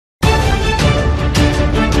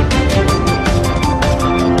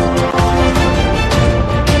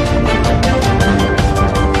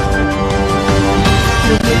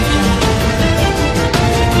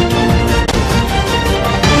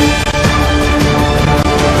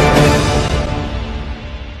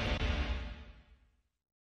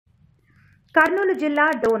కర్నూలు జిల్లా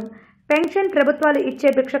డోన్ పెన్షన్ ప్రభుత్వాలు ఇచ్చే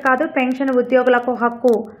భిక్ష కాదు, పెన్షన్ ఉద్యోగులకు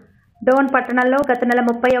హక్కు. డోన్ పట్టణంలో గత నెల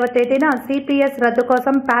 30వ తేదీన సిపిఎస్ రద్దు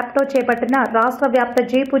కోసం ప్యాప్తో చేపట్టిన రాష్ట్ర వ్యాప్త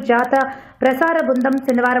జీపు జాత ప్రసార బృందం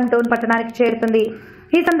శనివారం డోన్ పట్టణానికి చేరుతుంది.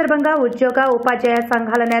 ఈ సందర్భంగా ఉద్యోగ ఉపాధ్యాయ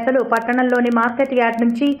సంఘాల నేతలు పట్టణంలోని మార్కెట్ యార్డ్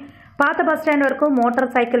నుంచి పాత బస్టాండ్ వరకు మోటార్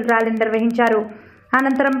సైకిల్ ర్యాలీ నిర్వహించారు.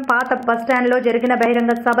 అనంతరం పాత బస్టాండ్లో జరిగిన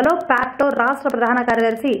బహిరంగ సభలో ప్యాప్తో రాష్ట్ర ప్రధాన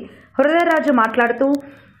కార్యదర్శి హృదయరాజు మాట్లాడుతూ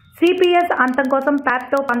సిపిఎస్ అంతం కోసం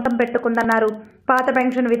ప్యాప్తో పంతం పెట్టుకుందన్నారు. పాత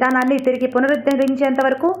పెన్షన్ విధానాన్ని తిరిగి పునరుద్ధరించేంత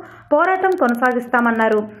వరకు పోరాటం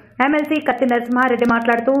కొనసాగిస్తామన్నారు. ఎమ్మెల్సీ కత్తి నరసింహారెడ్డి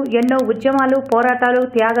మాట్లాడుతూ ఎన్నో ఉద్యమాలు, పోరాటాలు,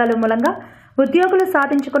 త్యాగాలు మూలంగా ఉద్యోగులు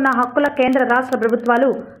సాధించుకున్న హక్కుల కేంద్ర రాష్ట్ర ప్రభుత్వాలు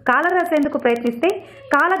కాలరాసేందుకు ప్రయత్నిస్తే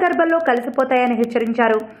కాలగర్భంలో కలిసిపోతాయని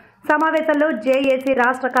హెచ్చరించారు. సమావేశంలో జేఏసీ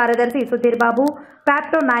రాష్ట్ర కార్యదర్శి సుధీర్ బాబు,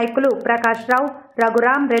 ప్యాప్టో నాయకులు ప్రకాష్ రావు,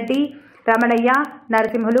 రఘురాం రెడ్డి, రమణయ్య,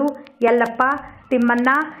 నరసింహులు, ఎల్లప్ప, తిమ్మన్న,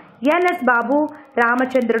 ఎన్ఎస్ బాబు,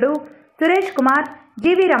 రామచంద్రుడు, సురేష్ కుమార్,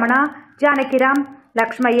 జీవి రమణ, జానకిరాం,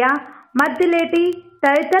 లక్ష్మయ్య, మద్దిలేటి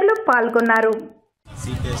తదితరులు పాల్గొన్నారు.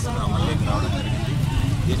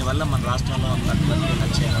 దీనివల్ల మన రాష్ట్రంలో ఉన్నటువంటి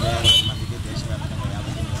 1,86,000 మందికి, దేశవ్యాప్తంగా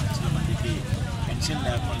 59 లక్షల మందికి పెన్షన్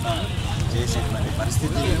లేకుండా చేసేటువంటి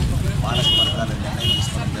పరిస్థితి పాలక వర్గాలు నిర్ణయం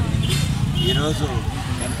తీసుకోవడం జరిగింది. ఈరోజు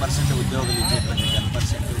 10% ఉద్యోగులు ఇచ్చేటువంటి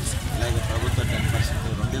 10%, అలాగే ప్రభుత్వం 10%,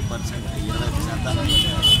 2%,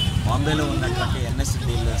 20% బాంబేలో ఉన్నటువంటి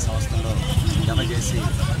ఎన్ఎస్డీఎల్ సంస్థలో జమ చేసి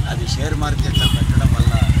అది షేర్ మార్కెట్లో పెట్టడం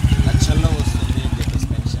వల్ల లక్షల్లో వస్తుంది అని చెప్పేసి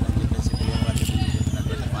పెన్షన్ అని చెప్పేసి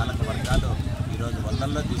చెప్పినటువంటి పాలక వర్గాలు ఈరోజు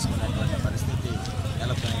వందల్లో తీసుకునేటువంటి పరిస్థితి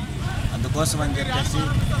నెలకొంది. అందుకోసం అని చెప్పేసి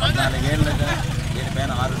 14 ఏళ్లుగా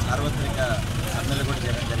దీనిపైన 6 సార్వత్రిక సమ్మెలు కూడా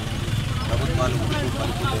చేయడం జరిగింది. ప్రభుత్వాలు ఉడుకు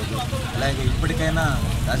పలుకు లేదు. అలాగే ఇప్పటికైనా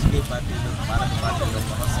రాజకీయ పార్టీలు, పాలక పార్టీలు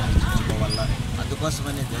పునఃసమీక్షించుకోవాలా.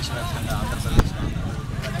 అందుకోసమని దేశవ్యాప్తంగా ఆంధ్రప్రదేశ్లో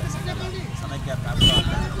సమైక్య ప్యాప్లో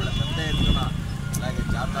కూడా పెద్ద ఎత్తున అలాగే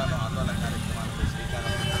జాతాలు, ఆందోళన కార్యక్రమాలకు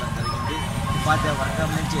శ్రీకారం చుట్టడం జరిగింది. ఉపాధ్యాయ వర్గం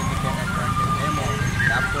నుంచి ఎన్నికైనటువంటి మేము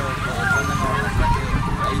ప్యాప్తో ఉత్పన్నంగా ఉన్నటువంటి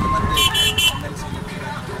 5 మంది ఎమ్మెల్సీలు,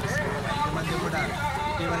 5 మంది కూడా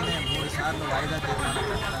ఇటీవలనే 3 సార్లు వాయిదా తీర్మానం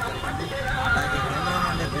పెట్టడం జరిగింది. అలాగే కేంద్రం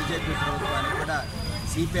నుండి బీజేపీ ప్రభుత్వానికి కూడా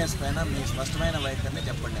సిపిఎస్ పైన మీ స్పష్టమైన వైఖరిని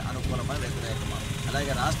చెప్పండి, అనుకూలమా వ్యతిరేకమా.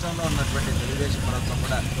 అలాగే రాష్ట్రంలో ఉన్నటువంటి తెలుగుదేశం ప్రభుత్వం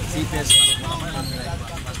కూడా సిపిఎస్ అనుకూలమా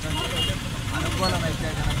వ్యతిరేకమా స్పష్టం చేయండి. అనుకూలమైతే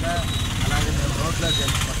కనుక అలాగే మేము రోడ్లో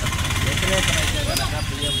తెలుసుకుంటాం, వ్యతిరేకమైతే కనుక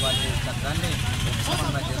పిఎం పార్టీ చట్టాన్ని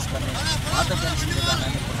ఉపశమనం చేసుకొని పాత పెన్షన్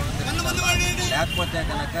విధానాన్ని పునరుద్ధరించాలి. లేకపోతే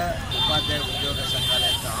కనుక ఉపాధ్యాయ ఉద్యోగ సంఘాల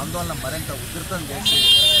యొక్క ఆందోళన మరింత ఉధృతం చేసి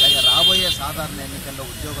అలాగే రాబోయే సాధారణ ఎన్నికల్లో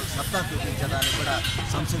ఉద్యోగులు సత్తా చూపించడానికి కూడా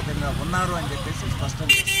సంసిద్ధంగా ఉన్నారు అని చెప్పేసి స్పష్టం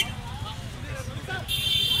చేస్తారు.